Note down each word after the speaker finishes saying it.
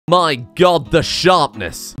My god, the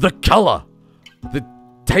sharpness, the color, the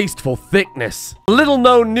tasteful thickness. Little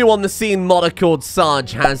known new on the scene modder called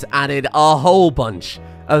Sarg has added a whole bunch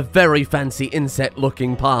of very fancy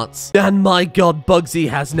insect-looking parts. And my god, Buggsy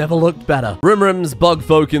has never looked better. RimWrim's bug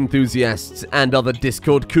folk enthusiasts and other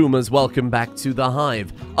Discord Kumas, welcome back to the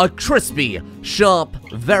Hive. A crispy, sharp,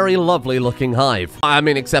 very lovely looking Hive. I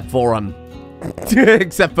mean, except for,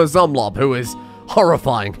 except for Zomlob, who is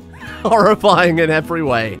horrifying. Horrifying in every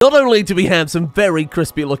way. Not only do we have some very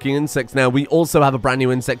crispy looking insects now, we also have a brand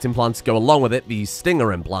new insect implant to go along with it, the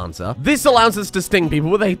stinger implanter. This allows us to sting people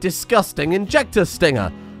with a disgusting injector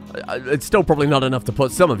stinger. It's still probably not enough to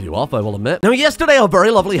put some of you off, I will admit. Now, yesterday, our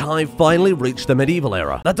very lovely Hive finally reached the medieval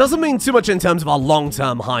era. That doesn't mean too much in terms of our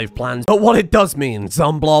long-term Hive plans, but what it does mean,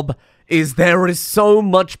 Zomblob, is there is so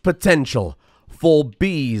much potential for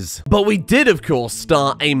bees. But we did, of course,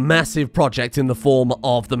 start a massive project in the form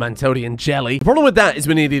of the Mantodian jelly. The problem with that is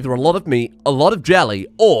we need either a lot of meat, a lot of jelly,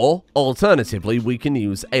 or, alternatively, we can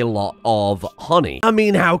use a lot of honey. I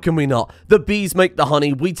mean, how can we not? The bees make the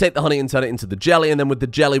honey, we take the honey and turn it into the jelly, and then with the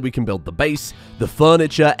jelly we can build the base, the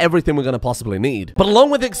furniture, everything we're going to possibly need. But along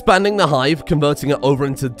with expanding the Hive, converting it over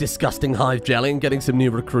into disgusting Hive jelly and getting some new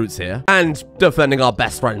recruits here, and defending our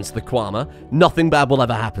best friends, the Kwama, nothing bad will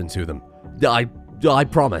ever happen to them. I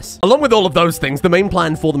promise. Along with all of those things, the main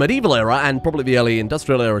plan for the medieval era, and probably the early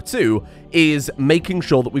industrial era too, is making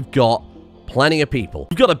sure that we've got plenty of people.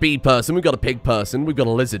 We've got a bee person, we've got a pig person, we've got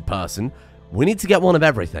a lizard person. We need to get one of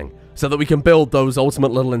everything, so that we can build those ultimate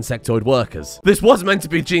little insectoid workers. This was meant to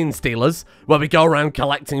be gene stealers, where we go around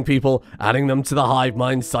collecting people, adding them to the hive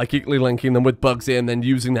mind, psychically linking them with Buggsy, and then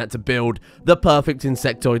using that to build the perfect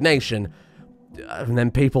insectoid nation. And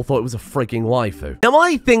then people thought it was a freaking waifu. Now,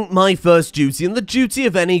 I think my first duty, and the duty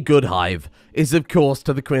of any good Hive, is of course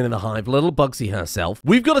to the queen of the Hive, little Buggsy herself.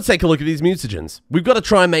 We've got to take a look at these mutagens. We've got to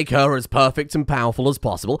try and make her as perfect and powerful as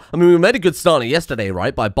possible. I mean, we made a good start yesterday,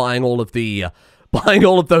 right? By buying all of the, buying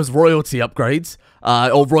all of those royalty upgrades.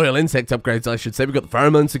 Or royal insect upgrades, I should say. We've got the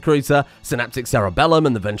pheromone secretor, synaptic cerebellum,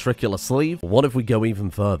 and the ventricular sleeve. What if we go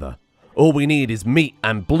even further? All we need is meat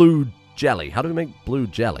and blue jelly. How do we make blue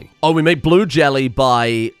jelly? Oh, we make blue jelly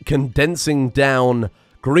by condensing down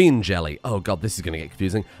green jelly. Oh god, this is going to get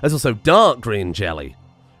confusing. There's also dark green jelly,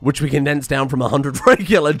 which we condense down from 100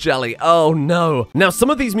 regular jelly. Oh no. Now, some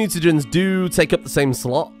of these mutagens do take up the same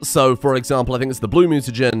slot. So, for example, I think it's the blue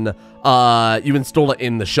mutagen. You install it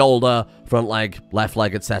in the shoulder, front leg, left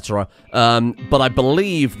leg, etc. But I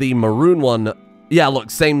believe the maroon one, yeah,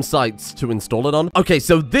 look, same sites to install it on. Okay,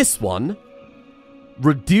 so this one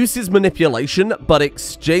reduces manipulation, but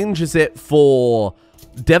exchanges it for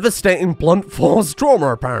devastating blunt force trauma,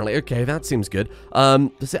 apparently. Okay, that seems good.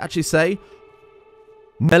 Does it actually say?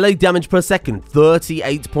 Melee damage per second,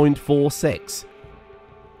 38.46.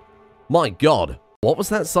 My god. What was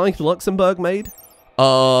that Scythe Luxembourg made?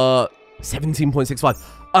 17.65.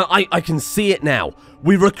 I can see it now.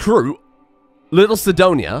 We recruit little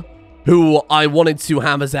Sidonia, who I wanted to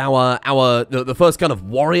have as the first kind of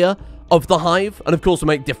warrior of the Hive, and of course we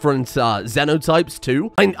make different xenotypes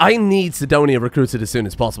too. I need Sidonia recruited as soon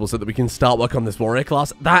as possible so that we can start work on this warrior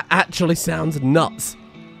class. That actually sounds nuts.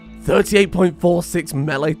 38.46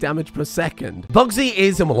 melee damage per second. Buggsy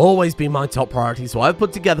is and will always be my top priority, so I've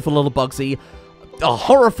put together for little Buggsy a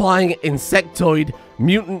horrifying insectoid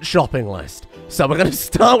mutant shopping list. So we're going to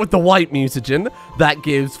start with the white mutagen. That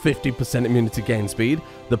gives 50% immunity gain speed.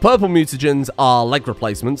 The purple mutagens are leg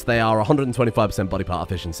replacements. They are 125% body part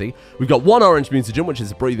efficiency. We've got one orange mutagen, which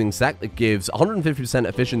is a breathing sac that gives 150%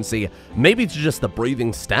 efficiency, maybe to just the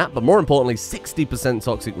breathing stat, but more importantly, 60%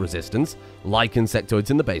 toxic resistance, like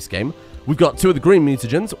insectoids in the base game. We've got two of the green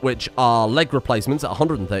mutagens, which are leg replacements at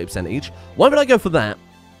 130% each. Why would I go for that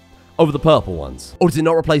over the purple ones? Or does it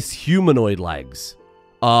not replace humanoid legs?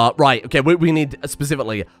 Right, okay, we need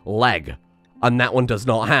specifically leg, and that one does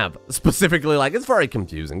not have specifically leg. It's very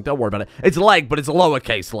confusing, don't worry about it. It's leg, but it's a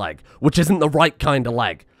lowercase leg, which isn't the right kind of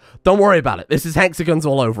leg. Don't worry about it, this is hexagons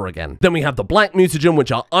all over again. Then we have the black mutagen,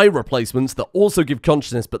 which are eye replacements that also give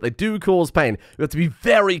consciousness, but they do cause pain. We have to be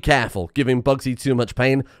very careful giving Buggsy too much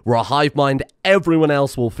pain. We're a hive mind, everyone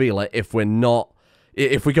else will feel it if we're not,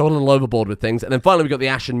 if we go a little overboard with things. And then finally, we've got the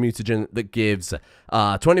Ashen mutagen that gives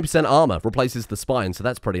 20% armor, replaces the spine, so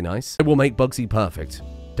that's pretty nice. It will make Buggsy perfect.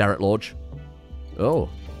 Darret Lodge. Oh,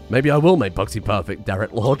 maybe I will make Buggsy perfect,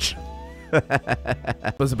 Darret Lodge.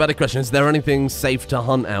 There's a better question. Is there anything safe to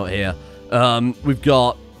hunt out here? We've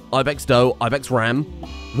got Ibex Doe, Ibex Ram.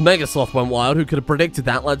 The Mega Sloth went wild. Who could have predicted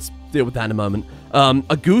that? Let's deal with that in a moment.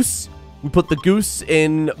 A goose. We put the goose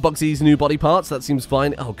in Buggsy's new body parts. That seems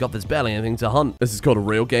fine. Oh god, there's barely anything to hunt. This is called a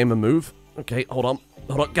real gamer move. Okay, hold on.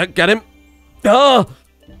 Hold on, get him. Ah!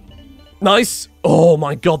 Nice. Oh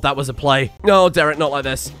my god, that was a play. No, Derek, not like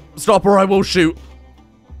this. Stop or I will shoot.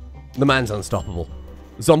 The man's unstoppable.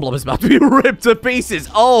 Zomblob is about to be ripped to pieces.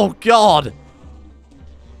 Oh god.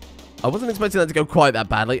 I wasn't expecting that to go quite that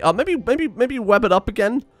badly. Maybe web it up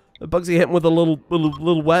again. Buggsy hit him with a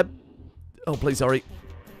little web. Oh, please, sorry.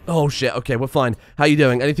 Oh shit. Okay, we're fine. How you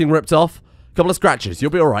doing? Anything ripped off? Couple of scratches,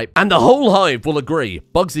 you'll be alright. And the whole hive will agree.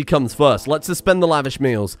 Buggsy comes first. Let's suspend the lavish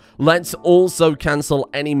meals. Let's also cancel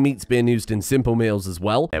any meats being used in simple meals as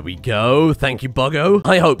well. There we go. Thank you, Buggo.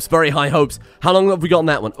 High hopes, very high hopes. How long have we got on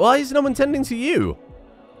that one? Why is no one tending to you?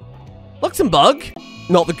 Luxembourg?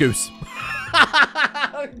 Not the goose.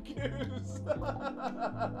 Goose.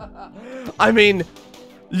 I mean,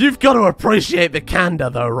 you've got to appreciate the candor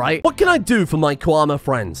though, right? What can I do for my Kwama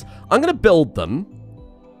friends? I'm going to build them.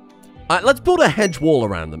 Let's build a hedge wall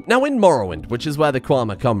around them. Now, in Morrowind, which is where the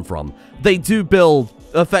Kwama come from, they do build,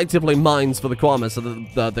 effectively, mines for the Kwama so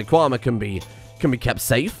that the Kwama can be kept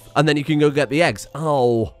safe, and then you can go get the eggs.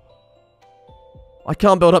 Oh. I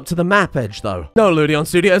can't build up to the map edge, though. No, Ludion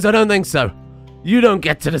Studios, I don't think so. You don't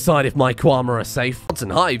get to decide if my Kwama are safe. Pods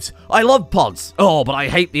and hives. I love pods. Oh, but I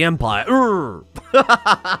hate the Empire.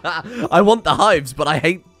 I want the hives, but I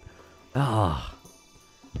hate... Ah.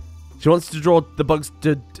 She wants to draw the bugs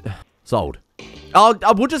to... Sold.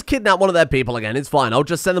 We'll just kidnap one of their people again. It's fine. I'll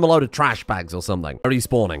just send them a load of trash bags or something. Are you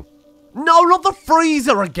spawning? No, not the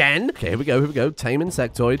freezer again. Okay, here we go. Tame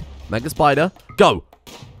Insectoid. Mega Spider. Go.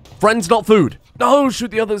 Friends, not food. No,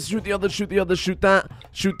 shoot the others. Shoot the others. Shoot the others. Shoot that.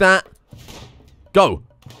 Shoot that. Go.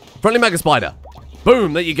 Friendly Mega Spider.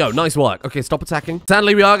 Boom. There you go. Nice work. Okay, stop attacking.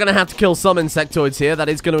 Sadly, we are going to have to kill some Insectoids here. That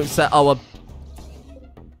is going to set our...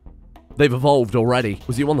 They've evolved already.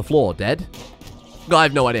 Was he on the floor? Dead? I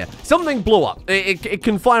have no idea. Something blew up. It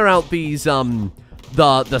can fire out these,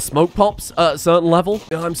 the smoke pops at a certain level.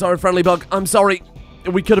 I'm sorry, friendly bug. I'm sorry.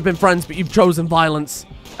 We could have been friends, but you've chosen violence.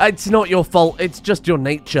 It's not your fault. It's just your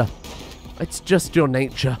nature. It's just your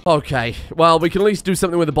nature. Okay. Well, we can at least do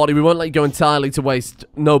something with the body. We won't let you go entirely to waste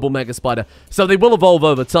Noble Mega Spider. So they will evolve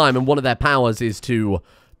over time, and one of their powers is to...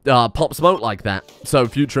 pop smoke like that, so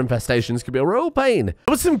future infestations could be a real pain. There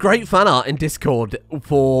was some great fan art in Discord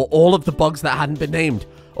for all of the bugs that hadn't been named,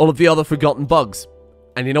 all of the other forgotten bugs.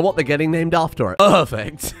 And you know what? They're getting named after it.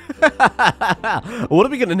 Perfect. What are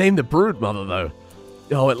we going to name the brood mother, though?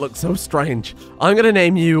 Oh, it looks so strange. I'm going to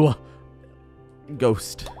name you...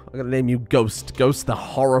 Ghost. I'm going to name you Ghost. Ghost, the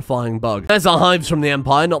horrifying bug. There's our hives from the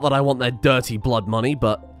Empire. Not that I want their dirty blood money,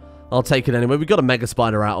 but... I'll take it anyway. We got a Mega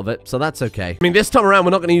Spider out of it, so that's okay. I mean, this time around,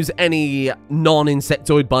 we're not going to use any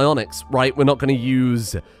non-insectoid bionics, right? We're not going to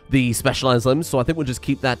use the specialized limbs, so I think we'll just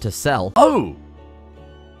keep that to sell. Oh!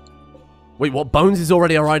 Wait, what? Bones is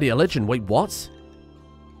already our ideal legend. Wait, what?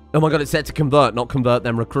 Oh my god, it's set to convert, not convert,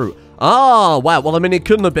 then recruit. Ah, wow. Well, I mean, it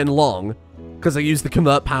couldn't have been long, because I used the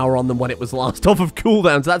convert power on them when it was last off of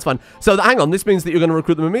cooldown, so that's fine. So, hang on, this means that you're going to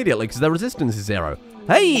recruit them immediately, because their resistance is 0.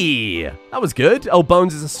 Hey! That was good. Oh,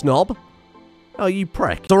 Bones is a snob. Oh, you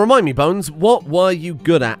prick. So remind me, Bones, what were you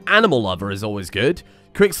good at? Animal Lover is always good.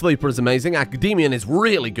 Quick Sleeper is amazing. Academian is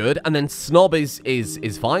really good. And then Snob is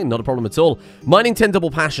fine. Not a problem at all. Mining 10 double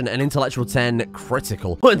passion and Intellectual 10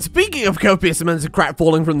 critical. And speaking of copious amounts of crap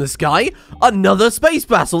falling from the sky, another space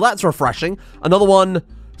battle. That's refreshing. Another one...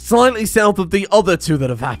 slightly south of the other two that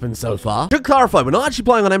have happened so far. To clarify, we're not actually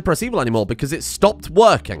playing on Empress Evil anymore because it stopped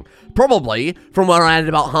working. Probably from where I added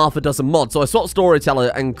about half a dozen mods. So I swapped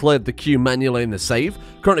Storyteller and cleared the queue manually in the save.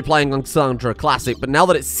 Currently playing on Cassandra Classic, but now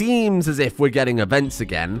that it seems as if we're getting events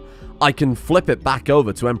again, I can flip it back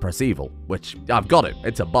over to Empress Evil, which I've got it.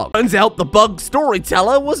 It's a bug. Turns out the bug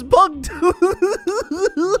Storyteller was bugged.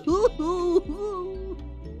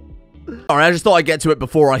 Alright, I just thought I'd get to it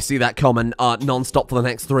before I see that comment non-stop for the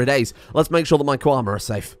next 3 days. Let's make sure that my Kwama are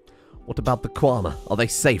safe. What about the Kwama? Are they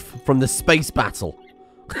safe from the space battle?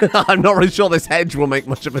 I'm not really sure this hedge will make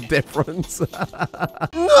much of a difference.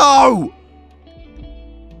 No!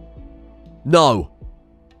 No.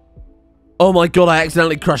 Oh my god, I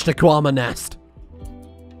accidentally crushed a Kwama nest.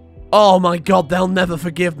 Oh my god, they'll never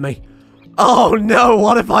forgive me. Oh no,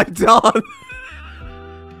 what have I done?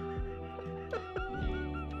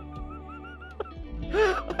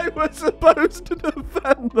 I was supposed to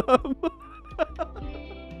defend them.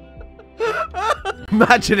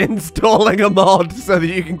 Imagine installing a mod so that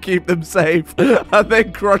you can keep them safe and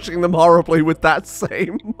then crushing them horribly with that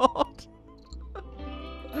same mod.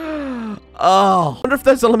 Oh, I wonder if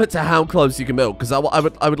there's a limit to how close you can build, because I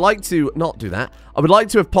would like to not do that. I would like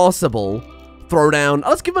to, if possible, throw down...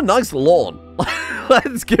 let's give a nice lawn.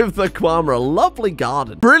 Let's give the Kwama a lovely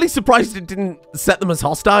garden. Really surprised it didn't set them as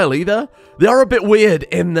hostile either. They are a bit weird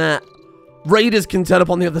in that raiders can turn up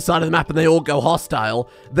on the other side of the map and they all go hostile.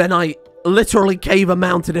 Then I literally cave a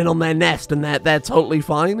mountain in on their nest and they're totally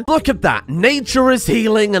fine. Look at that. Nature is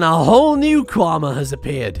healing and a whole new Kwama has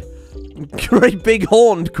appeared. Great big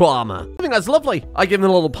horned Kwama. I think that's lovely. I give them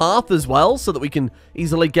a little path as well so that we can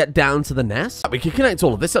easily get down to the nest. We can connect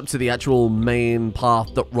all of this up to the actual main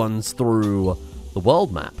path that runs through the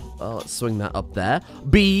world map. Let's swing that up there.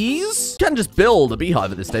 Bees? Can just build a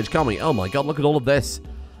beehive at this stage, can't we? Oh my god, look at all of this.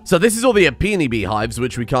 So this is all the Apini beehives,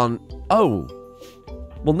 which we can't... Oh.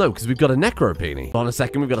 Well, no, because we've got a Necropini. Hold on a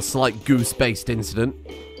second, we've got a slight goose-based incident.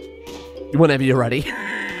 Whenever you're ready.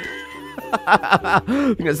 I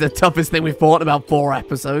think that's the toughest thing we've fought in about 4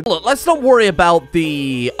 episodes. Look, let's not worry about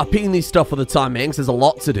the Apini stuff for the time being, because there's a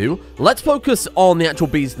lot to do. Let's focus on the actual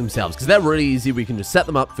bees themselves, because they're really easy. We can just set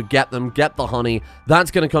them up, forget them, get the honey. That's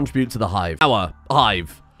going to contribute to the hive. Our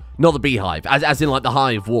hive. Not the beehive, as in like the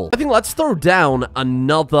hive wall. I think let's throw down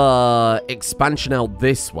another expansion out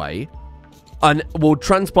this way. And we'll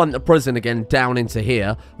transplant the prison again down into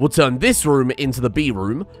here. We'll turn this room into the bee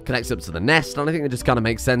room. Connects up to the nest, and I think it just kind of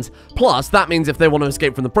makes sense. Plus, that means if they want to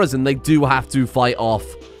escape from the prison, they do have to fight off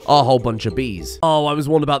a whole bunch of bees. Oh, I was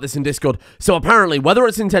warned about this in Discord. So apparently, whether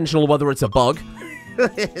it's intentional or whether it's a bug,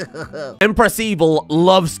 Empress Evil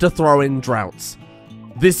loves to throw in droughts.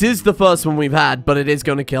 This is the first one we've had, but it is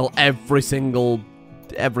going to kill every single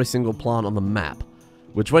plant on the map.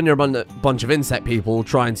 Which, when you're a bunch of insect people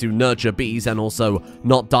trying to nurture bees and also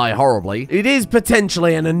not die horribly, it is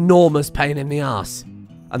potentially an enormous pain in the ass.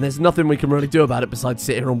 And there's nothing we can really do about it besides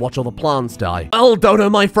sit here and watch all the plants die. Well, Dodo,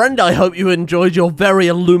 my friend, I hope you enjoyed your very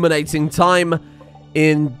illuminating time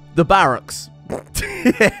in the barracks.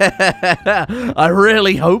 I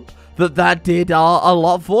really hope that did a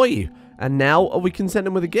lot for you. And now we can send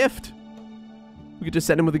him with a gift. We could just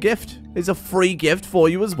send him with a gift. It's a free gift for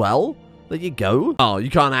you as well. There you go. Oh, you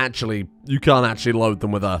can't actually load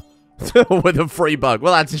them with a with a free bug.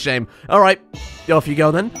 Well, that's a shame. All right, off you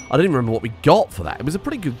go then. I don't even remember what we got for that. It was a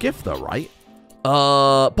pretty good gift though, right?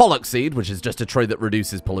 Pollock seed, which is just a trade that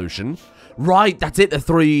reduces pollution. Right, that's it. The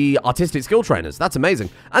 3 artistic skill trainers. That's amazing.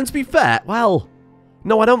 And to be fair, well,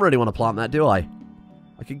 no, I don't really want to plant that, do I?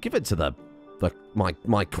 I could give it to my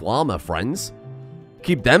Kwama friends.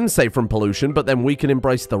 Keep them safe from pollution, but then we can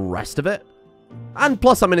embrace the rest of it. And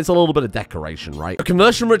plus, I mean, it's a little bit of decoration, right? A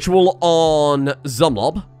conversion ritual on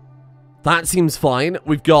Zumlob. That seems fine.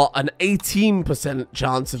 We've got an 18%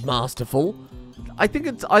 chance of Masterful. I think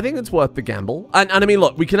it's worth the gamble. And I mean,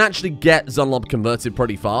 look, we can actually get Zumlob converted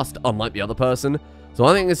pretty fast, unlike the other person. So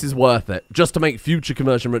I think this is worth it, just to make future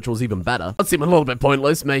conversion rituals even better. That seemed a little bit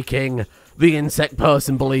pointless, making the insect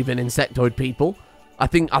person believe in insectoid people. I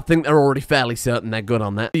think they're already fairly certain they're good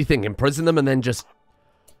on that. What do you think? Imprison them and then just...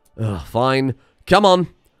 Ugh, fine. Come on.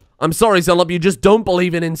 I'm sorry, Zumlob, you just don't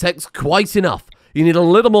believe in insects quite enough. You need a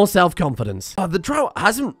little more self-confidence. The drought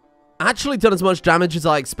hasn't actually done as much damage as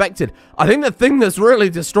I expected. I think the thing that's really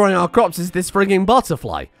destroying our crops is this frigging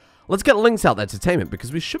butterfly. Let's get links out there to tame it,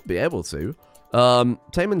 because we should be able to.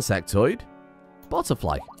 Tame Insectoid.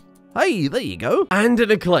 Butterfly. Hey, there you go. And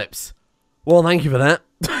an eclipse. Well, thank you for that.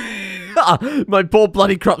 My poor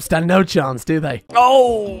bloody crops stand no chance, do they?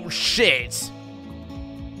 Oh, shit.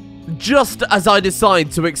 Just as I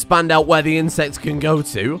decide to expand out where the insects can go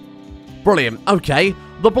to. Brilliant. Okay.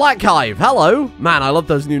 The Black Hive. Hello. Man, I love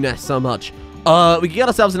those new nests so much. We can get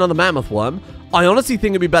ourselves another mammoth worm. I honestly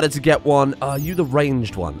think it'd be better to get one. You the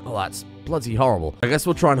ranged one. Oh, that's bloody horrible. I guess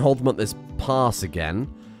we'll try and hold them at this pass again.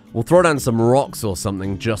 We'll throw down some rocks or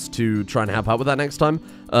something just to try and help out with that next time.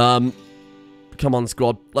 Come on,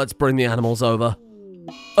 squad. Let's bring the animals over.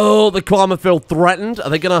 Oh, the Kwama feel threatened. Are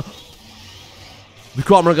they gonna... The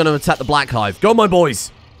Kwama are gonna attack the Black Hive. Go, my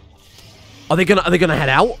boys. Are they gonna head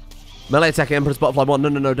out? Melee attack Empress Butterfly 1.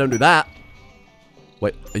 No, don't do that.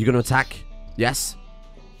 Wait, are you gonna attack? Yes.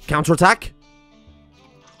 Counter-attack?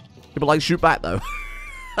 People like shoot back, though.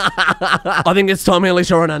 I think it's time we unleash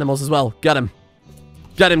our own animals as well. Get him.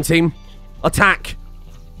 Get him, team. Attack.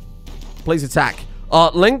 Please attack.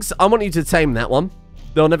 Lynx, I want you to tame that one.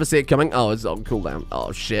 They'll never see it coming. Oh, it's on cooldown.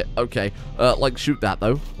 Oh, shit. Okay. Like, shoot that,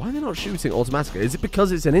 though. Why are they not shooting automatically? Is it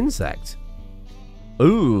because it's an insect?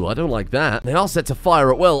 Ooh, I don't like that. They are set to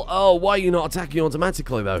fire at will. Oh, why are you not attacking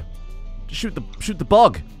automatically, though? Just shoot the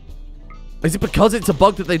bug. Is it because it's a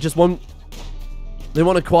bug that they just won't... They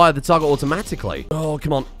won't acquire the target automatically? Oh,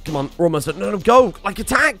 come on. Come on. We're almost... No, go. Like,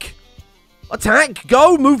 attack. Attack.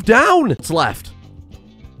 Go. Move down. What's left?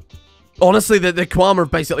 Honestly, the Kwama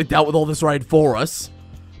have basically dealt with all this raid for us.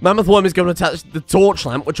 Mammoth Worm is going to attach the torch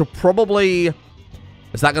lamp, which will probably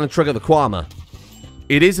Is that going to trigger the Kwama?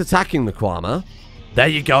 It is attacking the Kwama. There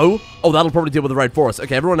you go. Oh, that'll probably deal with the raid for us.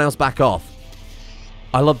 Okay, everyone else back off.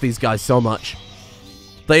 I love these guys so much.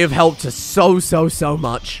 They have helped us so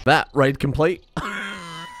much. That raid complete.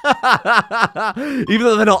 Even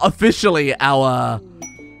though they're not officially our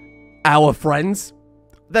friends,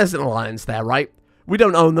 there's an alliance there, right? We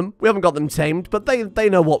don't own them. We haven't got them tamed, but they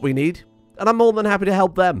know what we need. And I'm more than happy to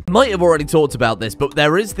help them. Might have already talked about this, but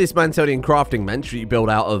there is this Mantonian crafting bench that you build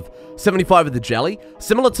out of 75 of the jelly,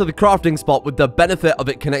 similar to the crafting spot with the benefit of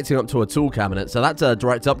it connecting up to a tool cabinet. So that's a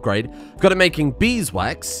direct upgrade. Got it making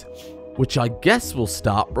beeswax, which I guess will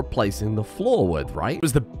start replacing the floor with, right? It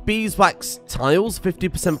was the beeswax tiles,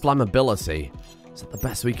 50% flammability. Is that the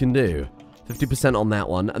best we can do? 50% on that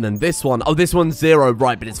one. And then this one, oh, this one's 0,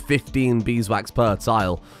 right, but it's 15 beeswax per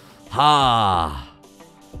tile. Ha!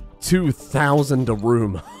 2,000 a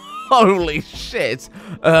room. Holy shit.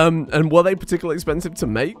 And were they particularly expensive to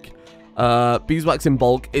make? Beeswax in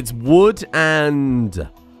bulk. It's wood and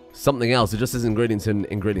something else. It just says ingredients in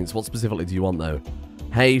ingredients. What specifically do you want, though?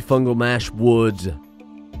 Hay, fungal mash, wood.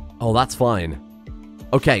 Oh, that's fine.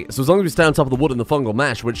 Okay, so as long as we stay on top of the wood and the fungal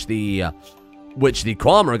mash, which the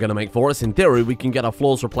Kwama are going to make for us, in theory, we can get our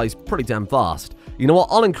floors replaced pretty damn fast. You know what?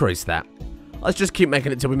 I'll increase that. Let's just keep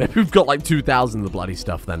making it till we've got like 2,000 of the bloody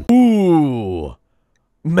stuff then. Ooh.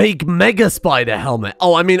 Make Mega Spider helmet.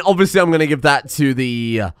 Oh, I mean, obviously I'm going to give that to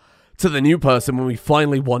the new person when we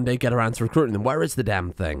finally one day get around to recruiting them. Where is the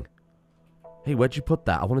damn thing? Hey, where'd you put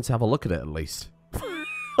that? I wanted to have a look at it at least.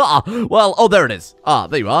 Well, oh, there it is. Ah,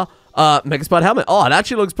 there you are. Mega Spider helmet. Oh, it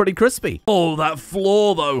actually looks pretty crispy. Oh, that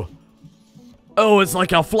floor though. Oh, it's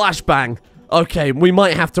like a flashbang. Okay, we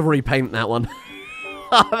might have to repaint that one.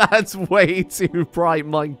 That's way too bright,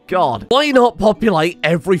 my god. Why not populate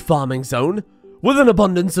every farming zone with an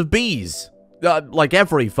abundance of bees? Like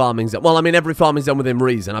every farming zone. Well, I mean, every farming zone within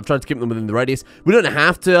reason. I've tried to keep them within the radius. We don't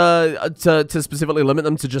have to specifically limit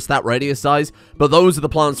them to just that radius size, but those are the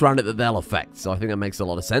plants around it that they'll affect. So I think that makes a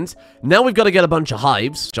lot of sense. Now we've got to get a bunch of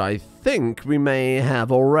hives, which I think we may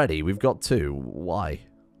have already. We've got 2. Why?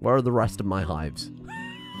 Where are the rest of my hives?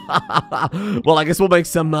 Well, I guess we'll make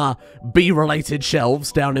some bee-related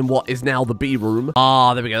shelves down in what is now the bee room.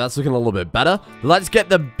 Ah, there we go. That's looking a little bit better. Let's get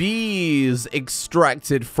the bees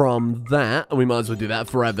extracted from that, and we might as well do that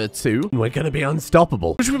forever, too. We're going to be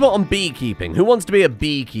unstoppable. Which we put on beekeeping. Who wants to be a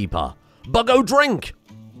beekeeper? Buggo drink!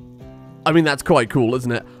 I mean, that's quite cool,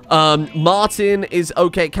 isn't it? Martin is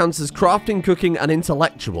okay. It counts as crafting, cooking, and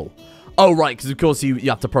intellectual. Oh, right, because of course you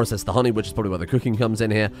have to process the honey, which is probably where the cooking comes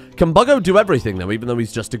in here. Can Buggo do everything, though, even though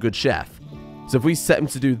he's just a good chef? So if we set him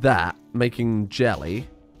to do that, making jelly...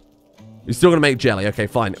 He's still going to make jelly. Okay,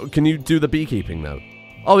 fine. Can you do the beekeeping, though?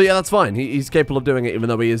 Oh, yeah, that's fine. He's capable of doing it, even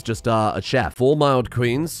though he is just a chef. 4 mild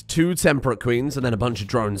queens, 2 temperate queens, and then a bunch of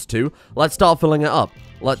drones, too. Let's start filling it up.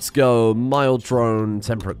 Let's go mild drone,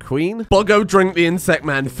 temperate queen. Buggo drink the insect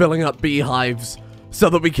man, filling up beehives. So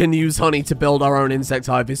that we can use honey to build our own insect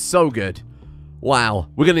hive is so good. Wow,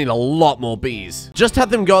 we're going to need a lot more bees. Just had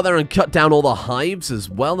them go out there and cut down all the hives as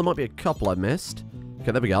well. There might be a couple I missed.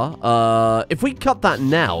 Okay, there we go. If we cut that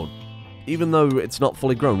now, even though it's not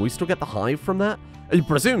fully grown, we still get the hive from that? I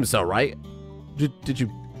presume so, right? Did you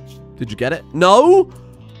get it? No?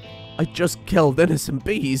 I just killed innocent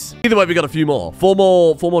bees. Either way, we got a few more. 4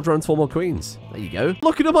 more drones, 4 more queens. There you go.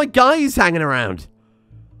 Look at all my guys hanging around.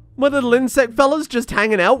 My little insect fellas just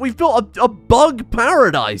hanging out. We've built a bug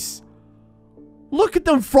paradise. Look at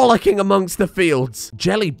them frolicking amongst the fields.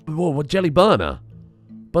 Jelly, whoa, jelly burner.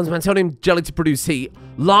 Burns Mantonium jelly to produce heat.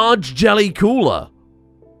 Large jelly cooler.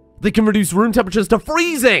 They can reduce room temperatures to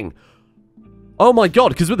freezing. Oh my god,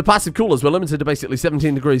 because with the passive coolers, we're limited to basically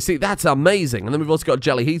 17 degrees C. That's amazing. And then we've also got a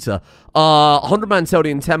jelly heater. 100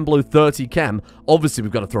 Mantonium, 10 blue, 30 chem. Obviously,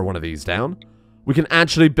 we've got to throw one of these down. We can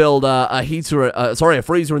actually build a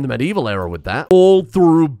freezer in the medieval era with that. All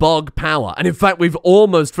through bug power. And in fact, we've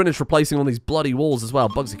almost finished replacing all these bloody walls as well.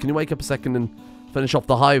 Buggsy, can you wake up a second and finish off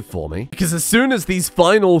the hive for me? Because as soon as these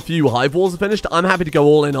final few hive walls are finished, I'm happy to go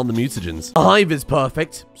all in on the mutagens. A hive is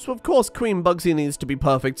perfect. So, of course, Queen Buggsy needs to be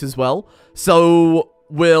perfect as well. So,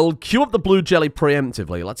 we'll queue up the blue jelly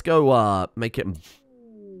preemptively. Let's go make it...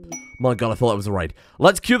 My god, I thought that was a raid.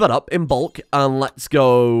 Let's queue that up in bulk, and let's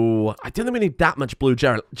go... I don't think we need that much blue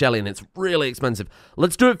jelly, and it's really expensive.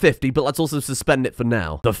 Let's do it 50, but let's also suspend it for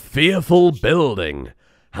now. The Fearful Building.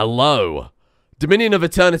 Hello. Dominion of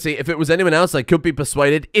Eternity. If it was anyone else, I could be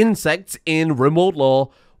persuaded. Insects in Rimworld lore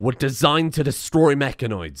were designed to destroy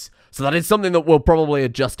mechanoids. So that is something that we'll probably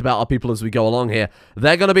adjust about our people as we go along here.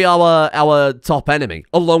 They're going to be our top enemy,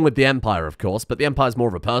 along with the Empire, of course. But the Empire's more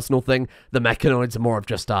of a personal thing. The mechanoids are more of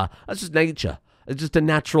just, that's just nature. It's just a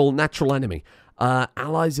natural enemy.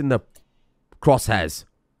 Allies in the crosshairs.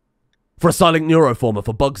 For a silent neuroformer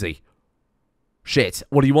for Buggsy. Shit.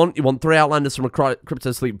 What do you want? You want 3 Outlanders from a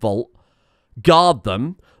Crypto Sleep Vault. Guard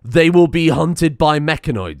them. They will be hunted by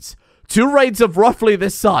mechanoids. 2 raids of roughly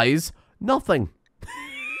this size. Nothing.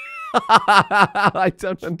 I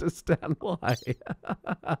don't understand why.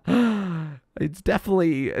 It's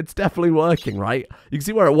definitely working, right? You can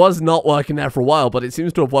see where it was not working there for a while, but it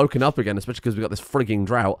seems to have woken up again, especially because we got this frigging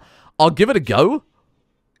drought. I'll give it a go.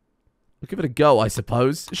 I'll give it a go, I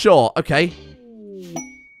suppose. Sure, okay.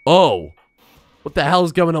 Oh. What the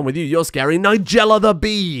hell's going on with you? You're scary. Nigella the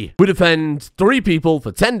Bee. We defend 3 people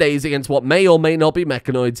for 10 days against what may or may not be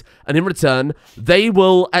mechanoids, and in return, they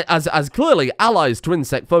will, as clearly allies to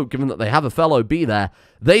insect folk, given that they have a fellow bee there,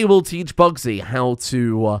 they will teach Buggsy how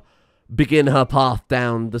to begin her path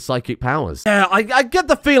down the psychic powers. Yeah, I get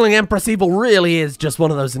the feeling Empress Evil really is just one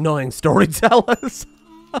of those annoying storytellers.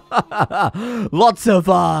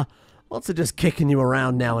 Lots of just kicking you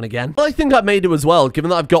around now and again. I think I've made it as well, given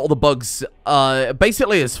that I've got all the bugs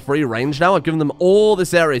basically as free range now. I've given them all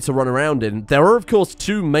this area to run around in. There are, of course,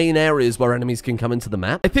 2 main areas where enemies can come into the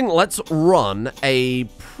map. I think let's run a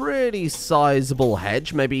pretty sizable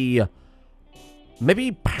hedge, maybe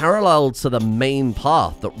parallel to the main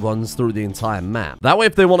path that runs through the entire map. That way,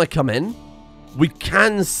 if they want to come in, we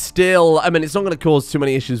can still... I mean, it's not going to cause too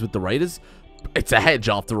many issues with the raiders. It's a hedge,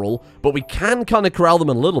 after all, but we can kind of corral them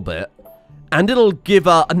a little bit. And it'll give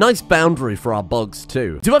a nice boundary for our bugs,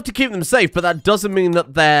 too. Do have to keep them safe, but that doesn't mean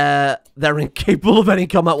that they're incapable of any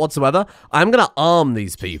combat whatsoever. I'm going to arm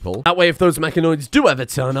these people. That way, if those mechanoids do ever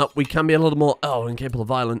turn up, we can be a little more, incapable of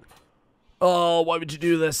violent. Oh, why would you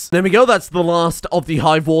do this? There we go. That's the last of the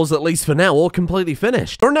Hive Wars, at least for now, all completely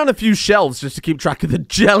finished. Throwing down a few shelves just to keep track of the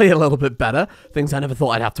jelly a little bit better. Things I never thought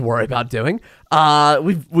I'd have to worry about doing.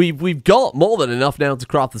 We've got more than enough now to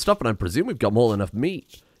craft the stuff, and I presume we've got more than enough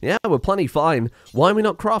meat. Yeah, we're plenty fine. Why are we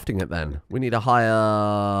not crafting it then? We need a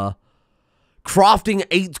higher... Crafting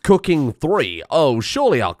 8, cooking 3. Oh,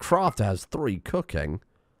 surely our crafter has 3 cooking.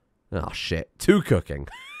 Oh, shit. 2 cooking.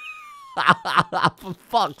 For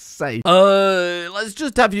fuck's sake. Let's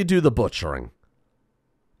just have you do the butchering.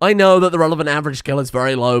 I know that the relevant average skill is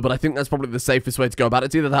very low, but I think that's probably the safest way to go about it.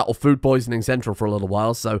 It's either that or food poisoning central for a little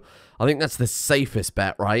while, so I think that's the safest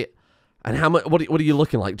bet, right? And how much? What are you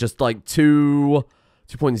looking like? Just like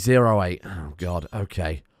 2.08. Oh god.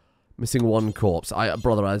 Okay. Missing 1 corpse.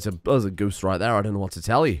 Brother, there's a goose right there. I don't know what to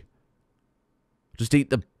tell you. Just eat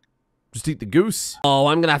the goose. Oh,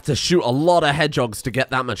 I'm gonna have to shoot a lot of hedgehogs to get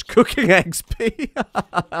that much cooking XP.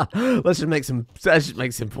 Let's just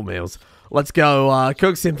make simple meals. Let's go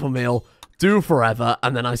cook simple meal, do forever,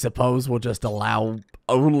 and then I suppose we'll just allow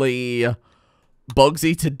only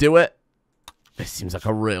Buggsy to do it. This seems like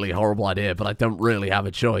a really horrible idea, but I don't really have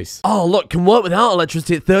a choice. Oh, look, can work without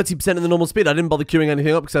electricity at 30% of the normal speed. I didn't bother queuing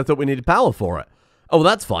anything up because I thought we needed power for it. Oh, well,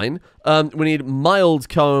 that's fine. We need mild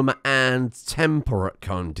comb and temperate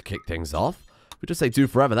comb to kick things off. We just say do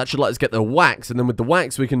forever. That should let us get the wax, and then with the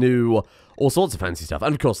wax, we can do all sorts of fancy stuff.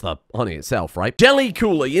 And, of course, the honey itself, right? Jelly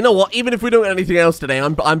cooler. You know what? Even if we don't get anything else today,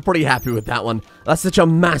 I'm pretty happy with that one. That's such a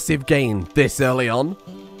massive gain this early on.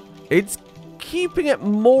 It's keeping it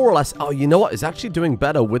more or less... Oh, you know what? It's actually doing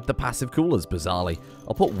better with the passive coolers, bizarrely.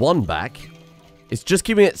 I'll put 1 back. It's just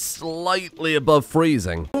keeping it slightly above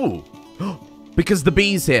freezing. Ooh. Because the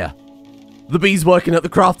bee's here. The bee's working at the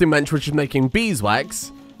crafting bench, which is making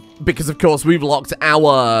beeswax. Because, of course, we've locked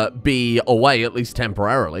our bee away, at least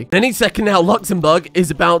temporarily. Any second now, Luxembourg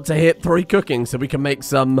is about to hit 3 cooking, so we can make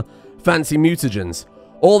some fancy mutagens.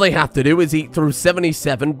 All they have to do is eat through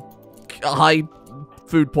 77 high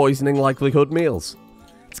food poisoning likelihood meals.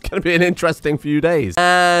 It's going to be an interesting few days.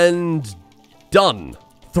 And done.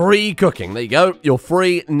 3 cooking. There you go. You're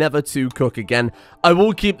free never to cook again. I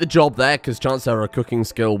will keep the job there because chances are a cooking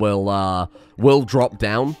skill will drop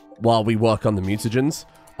down while we work on the mutagens.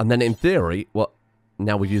 And then in theory, well,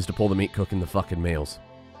 now we've used up all the meat cooking the fucking meals.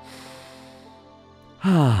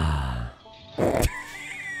 One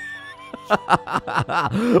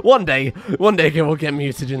day we'll get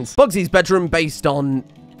mutagens. Buggsy's bedroom based on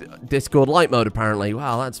Discord light mode, apparently.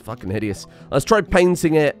 Wow, that's fucking hideous. Let's try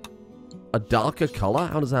painting it a darker color.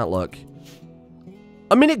 How does that look?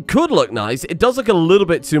 I mean, it could look nice. It does look a little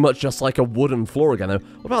bit too much just like a wooden floor again, though.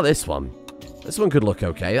 What about this one? This one could look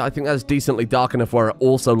okay. I think that's decently dark enough where it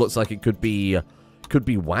also looks like it could be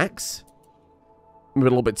wax. Maybe a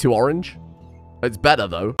little bit too orange. It's better,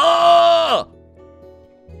 though. Oh!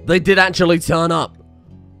 They did actually turn up.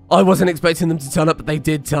 I wasn't expecting them to turn up, but they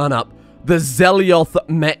did turn up. The Zelioth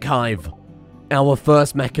Mech Hive our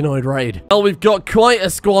first mechanoid raid. Well, we've got quite a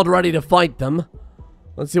squad ready to fight them.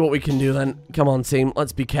 Let's see what we can do then. Come on, team.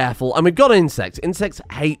 Let's be careful. And we've got insects. Insects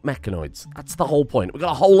hate mechanoids. That's the whole point. We've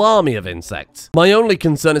got a whole army of insects. My only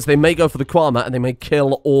concern is they may go for the Kwama and they may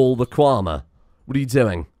kill all the Kwama. What are you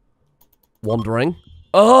doing? Wandering?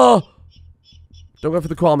 Oh! Don't go for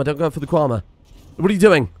the Kwama. Don't go for the Kwama. What are you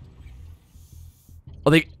doing?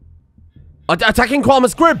 Are they attacking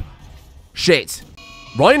Kwama's grip? Shit.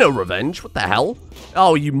 Rhino revenge? What the hell?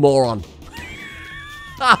 Oh, you moron.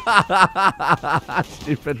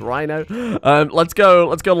 Stupid rhino. Let's go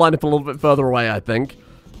line up a little bit further away, I think.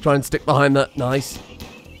 Try and stick behind that. Nice.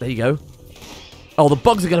 There you go. Oh, the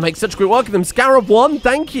bugs are going to make such quick work of them. Scarab 1,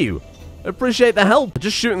 thank you. Appreciate the help.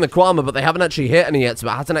 Just shooting the Kwama, but they haven't actually hit any yet, so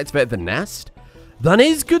it hasn't activated the nest. That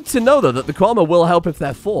is good to know, though, that the Kwama will help if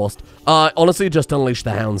they're forced. Honestly, just unleash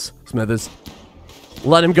the hounds, Smithers.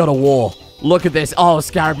 Let him go to war. Look at this. Oh,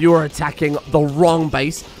 Scarab, you are attacking the wrong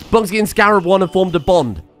base. Buggsy and Scarab 1 have formed a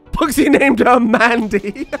bond. Buggsy named her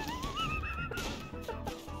Mandy.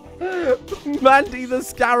 Mandy the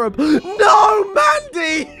Scarab. No,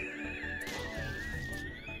 Mandy!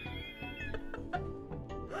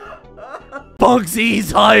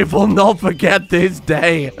 Buggsy's Hive will not forget this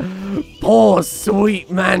day. Poor, sweet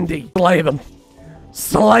Mandy. Slay them.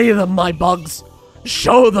 Slay them, my bugs.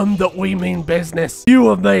 Show them that we mean business. You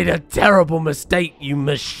have made a terrible mistake, you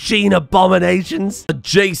machine abominations.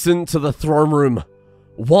 Adjacent to the throne room,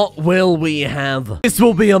 what will we have? This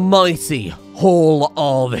will be a mighty hall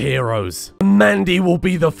of heroes. Mandy will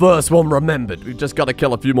be the first one remembered. We've just got to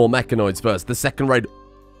kill a few more mechanoids first. The second raid...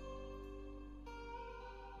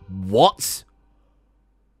 What?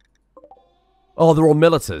 Oh, they're all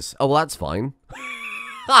militars. Oh, well, that's fine.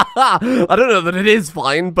 I don't know that it is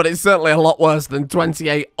fine, but it's certainly a lot worse than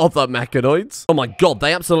 28 other mechanoids. Oh my god,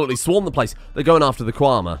 they absolutely swarm the place. They're going after the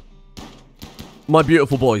Kwama. My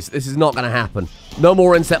beautiful boys, this is not going to happen. No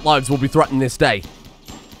more insect lives will be threatened this day.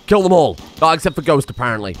 Kill them all. Oh, except for Ghost,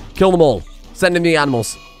 apparently. Kill them all. Send in the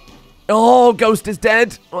animals. Oh, Ghost is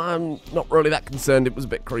dead. I'm not really that concerned. It was a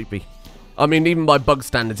bit creepy. I mean, even by bug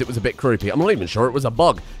standards, it was a bit creepy. I'm not even sure it was a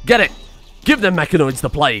bug. Get it! Give them mechanoids the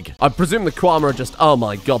plague. I presume the Kwama are just... Oh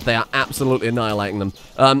my god, they are absolutely annihilating them.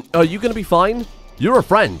 Are you going to be fine? You're a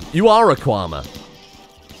friend. You are a Kwama.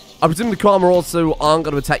 I presume the Kwama also aren't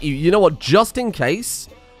going to attack you. You know what? Just in case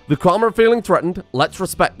the Kwama are feeling threatened, let's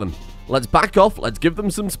respect them. Let's back off. Let's give them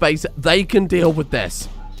some space. They can deal with this.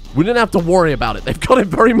 We didn't have to worry about it. They've got it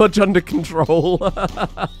very much under control.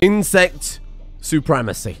 Insect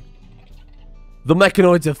supremacy. The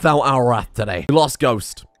mechanoids have felt our wrath today. We lost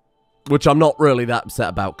Ghost, which I'm not really that upset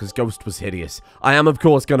about because Ghost was hideous. I am, of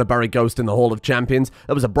course, going to bury Ghost in the Hall of Champions.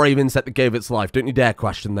 That was a brave insect that gave its life. Don't you dare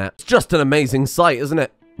question that. It's just an amazing sight, isn't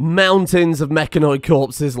it? Mountains of mechanoid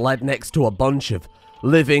corpses led next to a bunch of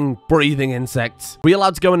living, breathing insects. Are we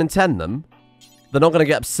allowed to go in and tend them? They're not going to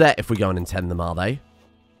get upset if we go in and tend them, are they?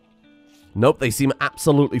 Nope, they seem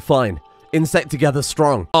absolutely fine. Insect together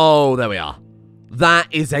strong. Oh, there we are. That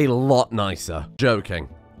is a lot nicer. Joking.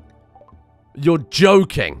 You're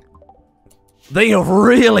joking. They have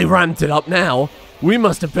really ramped it up now. We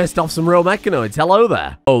must have pissed off some real mechanoids. Hello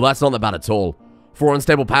there. Oh, that's not that bad at all. 4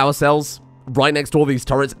 unstable power cells right next to all these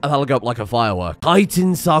turrets. That'll go up like a firework.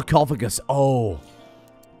 Titan sarcophagus. Oh,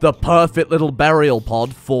 the perfect little burial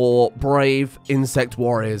pod for brave insect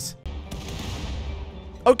warriors.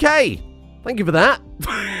 Okay. Thank you for that.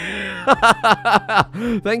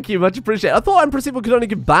 Thank you. Much appreciated. I thought Empress Evil could only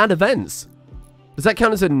give bad events. Does that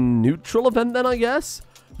count as a neutral event then, I guess?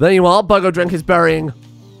 There you are. Buggodrink is burying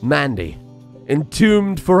Mandy.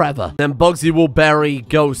 Entombed forever. Then Buggsy will bury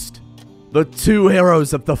Ghost. The 2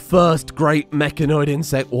 heroes of the first great mechanoid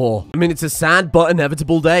insect war. I mean, it's a sad but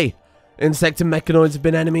inevitable day. Insect and mechanoids have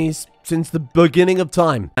been enemies since the beginning of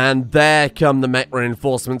time. And there come the mech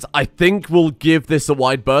reinforcements. I think we'll give this a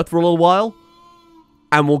wide berth for a little while.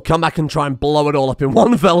 And we'll come back and try and blow it all up in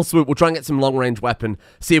one fell swoop. We'll try and get some long-range weapon.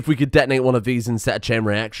 See if we could detonate one of these and set a chain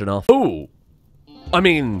reaction off. Ooh. I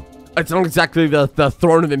mean, it's not exactly the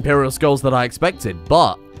throne of Imperial Skulls that I expected,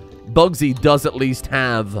 but Buggsy does at least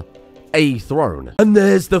have a throne. And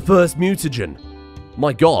there's the first mutagen.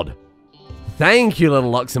 My god. Thank you,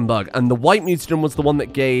 little Luxembourg. And the white mutagen was the one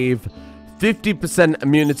that gave 50%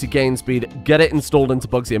 immunity gain speed. Get it installed into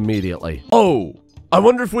Buggsy immediately. Oh, I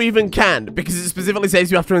wonder if we even can, because it specifically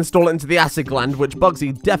says you have to install it into the acid gland, which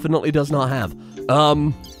Buggsy definitely does not have.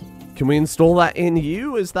 Can we install that in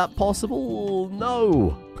you? Is that possible?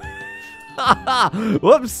 No.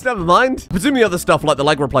 Whoops, never mind. Presumably other stuff like the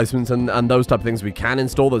leg replacements and those type of things we can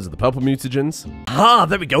install. Those are the purple mutagens. Ah,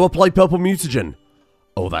 there we go. Apply purple mutagen.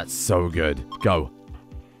 Oh, that's so good. Go.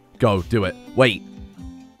 Go, do it. Wait.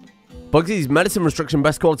 Buggsy's medicine restriction,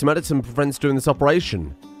 best quality medicine prevents doing this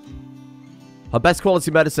operation. Her best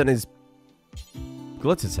quality medicine is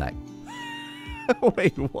Glittertech.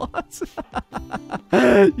 Wait, what?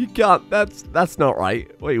 You can't. That's not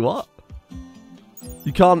right. Wait, what?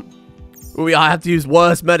 You can't. I have to use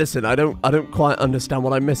worse medicine. I don't quite understand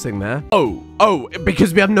what I'm missing there. Oh,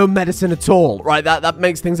 because we have no medicine at all. Right, that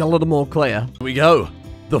makes things a little more clear. Here we go.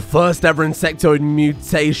 The first ever Insectoid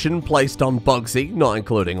mutation placed on Buggsy, not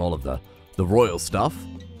including all of the royal stuff.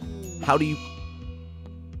 How do you...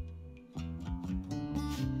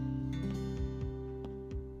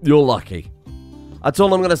 You're lucky. That's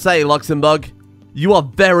all I'm going to say, Luxembourg. You are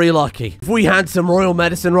very lucky. If we had some royal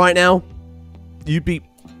medicine right now, you'd be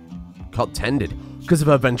cut tended because of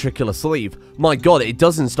her ventricular sleeve. My god, it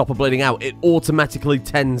doesn't stop her bleeding out. It automatically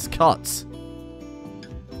tends cuts.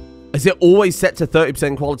 Is it always set to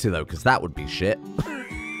 30% quality, though? Because that would be shit.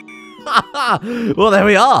 Well, there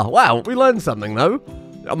we are. Wow, we learned something, though.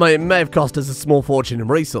 I mean, it may have cost us a small fortune in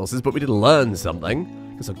resources, but we did learn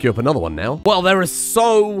something. Guess I'll queue up another one now. Well, there is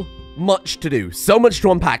so much to do. So much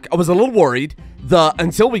to unpack. I was a little worried that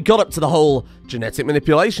until we got up to the whole genetic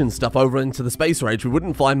manipulation stuff over into the space age, we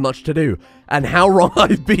wouldn't find much to do. And how wrong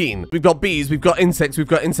I've been. We've got bees, we've got insects, we've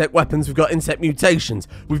got insect weapons, we've got insect mutations.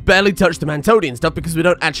 We've barely touched the Mantodian stuff because we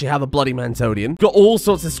don't actually have a bloody Mantodian. Got all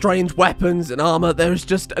sorts of strange weapons and armor. There's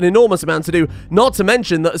just an enormous amount to do. Not to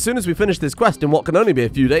mention that as soon as we finish this quest in what can only be a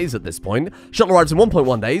few days at this point, shuttle arrives in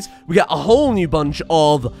 1.1 days, we get a whole new bunch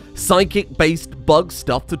of psychic-based bug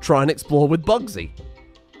stuff to try and explore with Buggsy.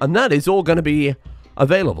 And that is all going to be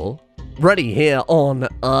available, ready here on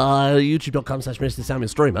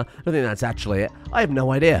youtube.com/MrSamuelStreamer. I think that's actually it. I have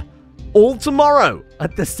no idea. All tomorrow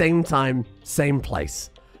at the same time, same place.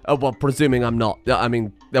 Well, presuming I'm not. I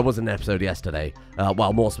mean, there was an episode yesterday.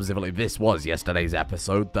 Well, more specifically, this was yesterday's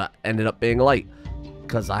episode that ended up being late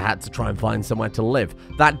because I had to try and find somewhere to live.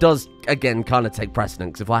 That does, again, kind of take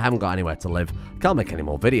precedence. If I haven't got anywhere to live, I can't make any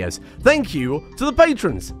more videos. Thank you to the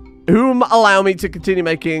patrons, whom allow me to continue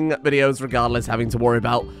making videos regardless, having to worry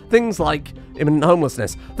about things like imminent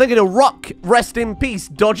homelessness. Thank you to Rock, Rest in Peace,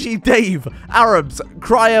 Dodgy Dave, Arabs,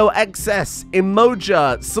 Cryo XS,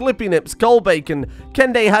 Emoja, Slippy Nips, Cole Bacon,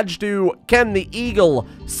 Kende Hajdu, Ken the Eagle,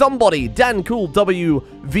 Somebody, Dan Cool W,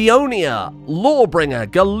 Vionia, Lawbringer,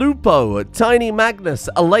 Galupo, Tiny Magnus,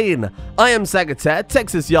 Elaine, I Am Sagater,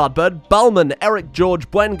 Texas Yardbird, Balman, Eric George,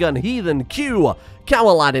 Bwengun, Heathen, Q, Cow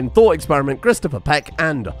Aladdin, Thought Experiment, Christopher Peck,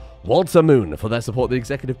 and Walter Moon for their support, the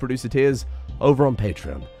executive producer tiers over on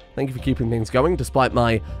Patreon. Thank you for keeping things going, despite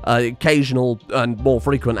my occasional and more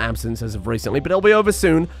frequent absence as of recently, but it'll be over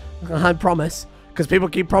soon, I promise, because people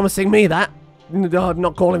keep promising me that. I'm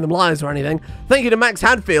not calling them liars or anything. Thank you to Max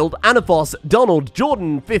Hadfield, Anaphos, Donald,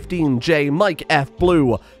 Jordan 15J, Mike F.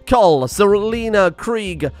 Blue, Cole, Serena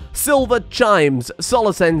Krieg, Silver Chimes,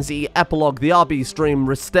 Solacenzi, Epilogue, The RB Stream,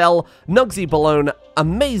 Ristel, Nugsy Balone,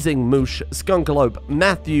 Amazing Moosh, Skunkalope,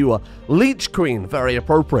 Matthew, Leech Queen, very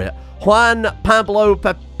appropriate, Juan Pablo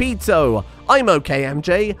Pepito, I'm OK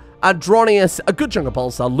MJ, Adronius, A Good Chunk of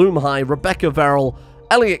Pulsar, Loom High, Rebecca Verrill,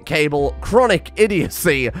 Elliot Cable, Chronic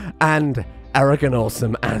Idiocy, and Eric and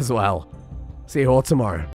Awesome as well. See you all tomorrow.